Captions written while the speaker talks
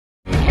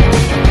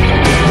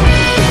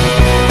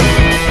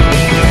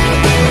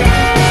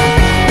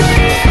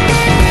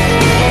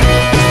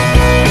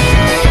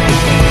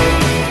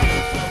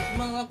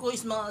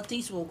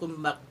Artists, welcome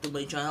back to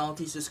my channel.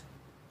 This is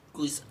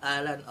Quiz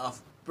Alan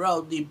of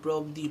Proudly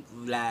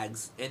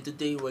Vlogs, and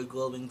today we're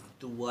going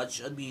to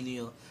watch a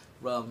video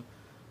from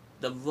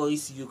The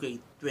Voice UK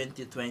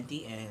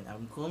 2020, and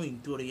I'm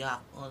going to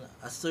react on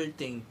a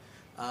certain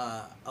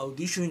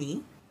auditionee.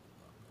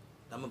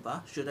 Tama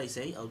ba? Should I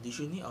say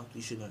auditionee?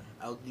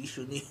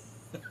 Auditionee.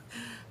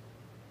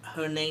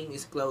 Her name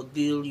is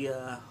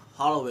Claudelia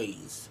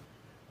Holloways,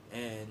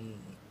 and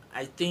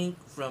I think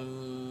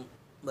from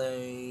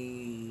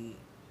my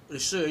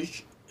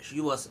research,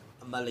 she was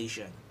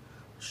Malaysian.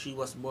 She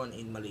was born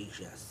in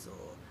Malaysia, so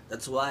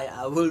that's why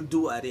I will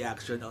do a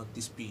reaction on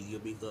this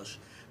video because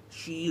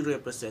she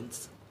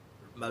represents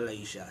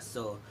Malaysia.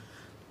 So,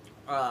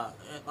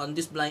 on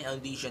this blind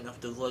audition of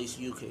The Voice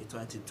UK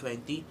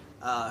 2020,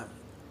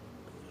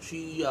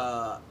 she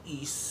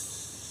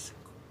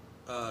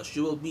she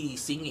will be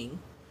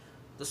singing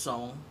the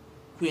song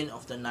Queen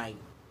of the Night,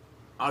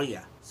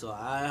 Aria. So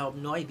I have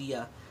no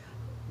idea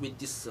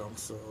with this song.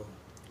 So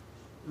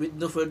with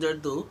no further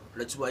ado,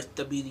 let's watch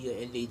the video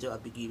and later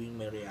I'll be giving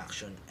my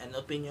reaction and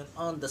opinion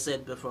on the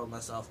said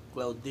performance of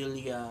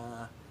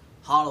Claudelia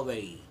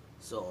Holloway.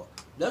 So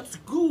let's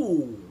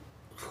go!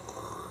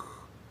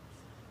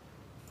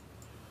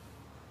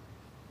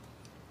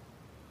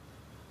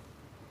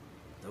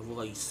 The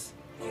Voice.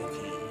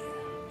 Okay.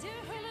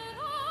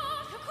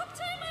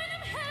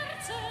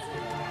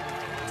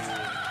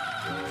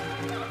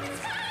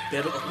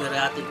 Pero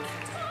operatic.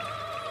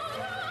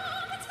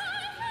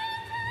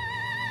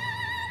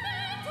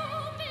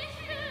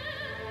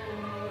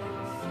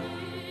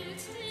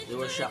 They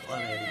were shocked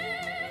already.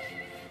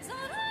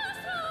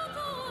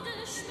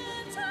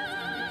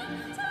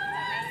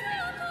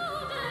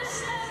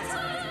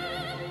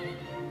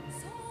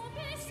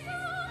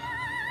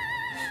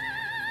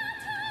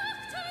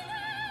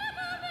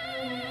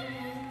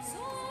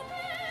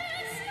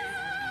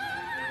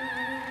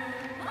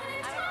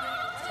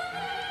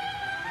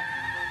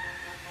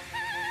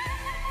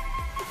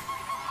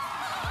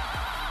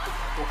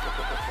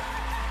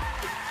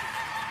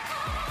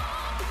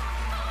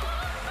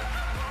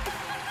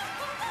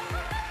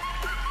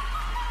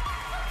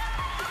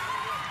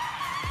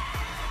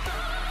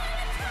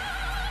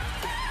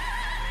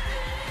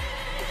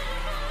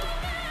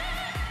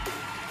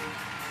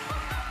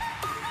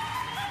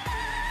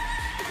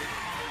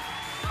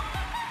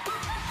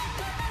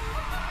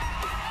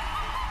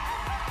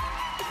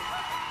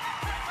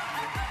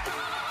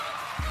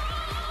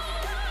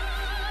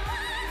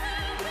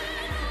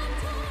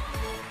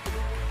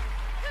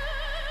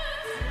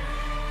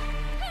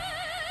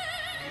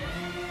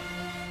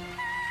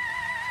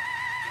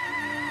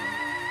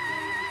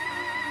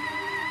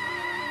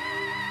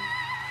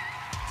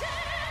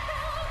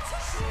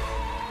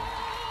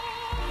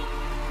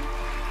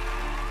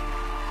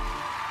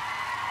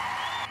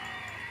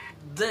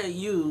 There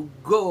you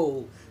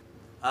go.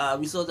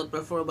 We saw the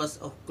performance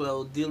of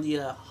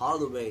Claudelia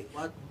Holloway.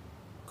 What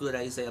could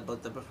I say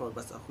about the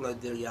performance of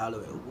Claudelia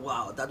Holloway?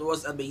 Wow, that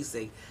was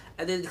amazing.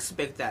 I didn't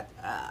expect that.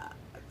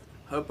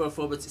 Her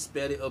performance is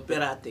very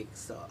operatic.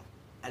 So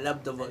I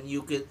love the one.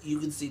 You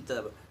can see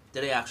the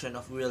reaction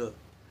of Will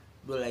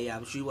I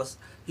am. He was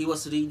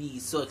really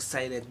so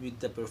excited with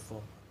the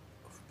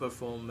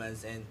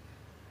performance, and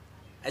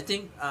I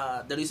think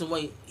the reason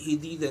why he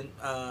didn't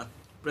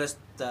press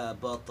the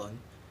button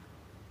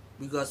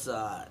because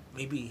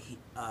maybe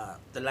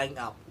the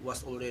lineup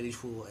was already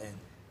full and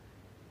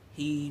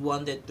he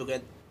wanted to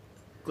get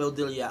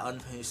Claudelia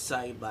on his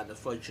side, but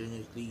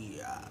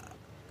unfortunately,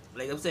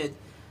 like I said,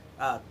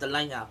 the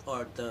lineup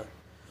or the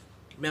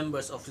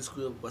members of his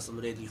group was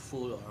already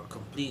full or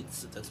complete,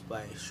 so that's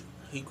why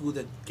he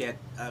couldn't get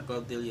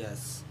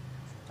Claudelia's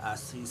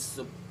as his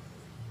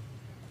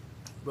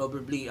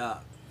probably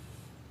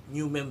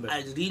new member.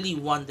 I really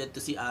wanted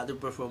to see other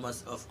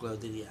performance of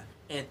Claudelia,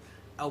 and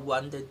I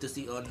wanted to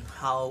see on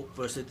how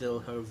versatile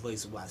her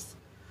voice was,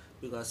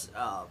 because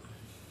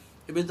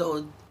even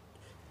though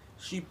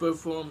she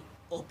performed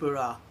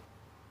operatic,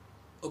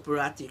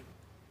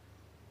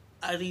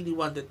 I really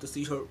wanted to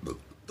see her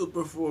to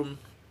perform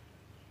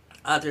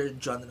other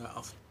genre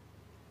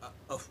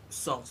of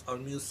songs or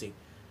music,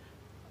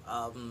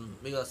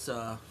 because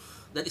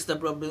that is the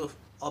problem of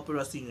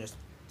opera singers.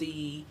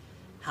 They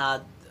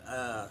had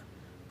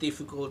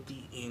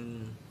difficulty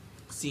in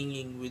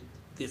singing with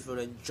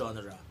different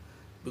genre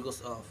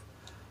because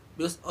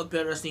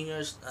opera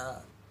singers,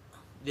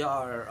 they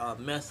are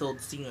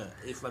method singer,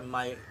 if am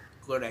I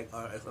correct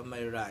or if am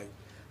I right,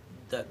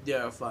 that they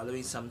are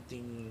following some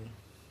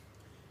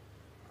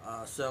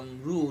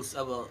rules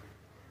about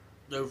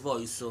their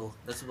voice, so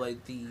that's why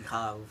they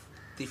have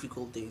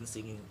difficulty in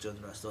singing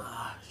genre. So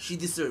she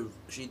deserved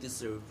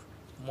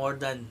more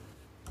than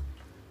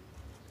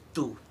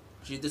two.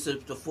 She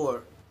deserved the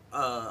four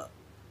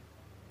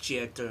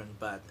chair turn,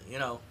 but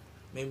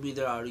maybe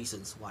there are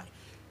reasons why.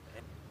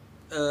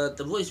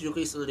 The voice UK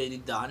is already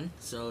done,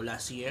 so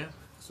last year.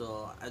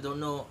 So I don't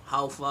know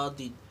how far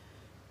did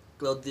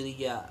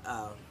Claudelia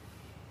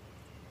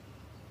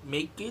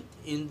make it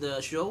in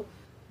the show,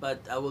 but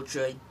I will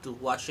try to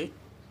watch it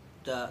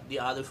the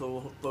other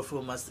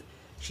performance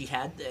she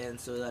had, and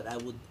so that I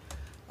would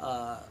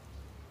uh,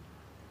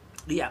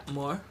 react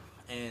more.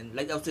 And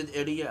like I said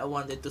earlier, I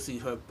wanted to see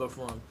her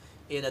perform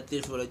in a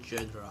different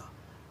genre.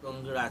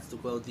 Congrats to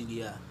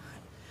Claudia.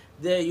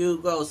 There you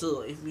go.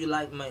 So if you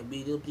like my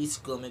video, please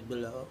comment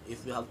below.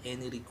 If you have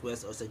any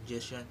request or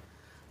suggestion,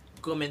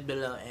 comment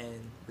below.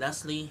 And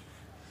lastly,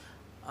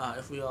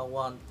 if you all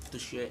want to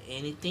share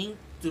anything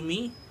to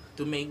me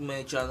to make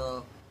my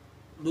channel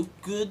look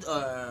good,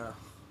 or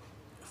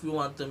if you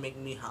want to make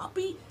me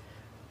happy,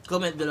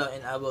 comment below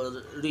and I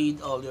will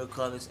read all your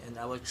comments and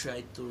I will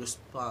try to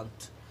respond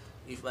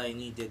if I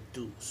needed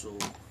to. So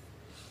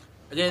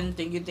again,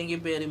 thank you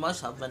very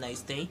much. Have a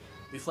nice day.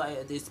 Before I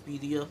end this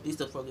video, please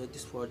don't forget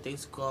these 4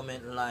 things: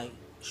 comment, like,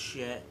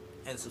 share,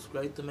 and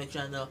subscribe to my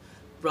channel.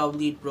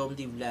 Probably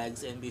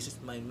vlogs, and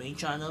visit my main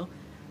channel,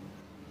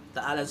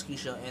 the Alan Ski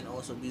Show, and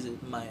also visit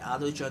my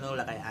other channel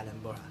like I Alan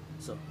Borja.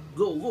 So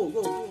go,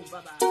 bye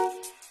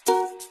bye.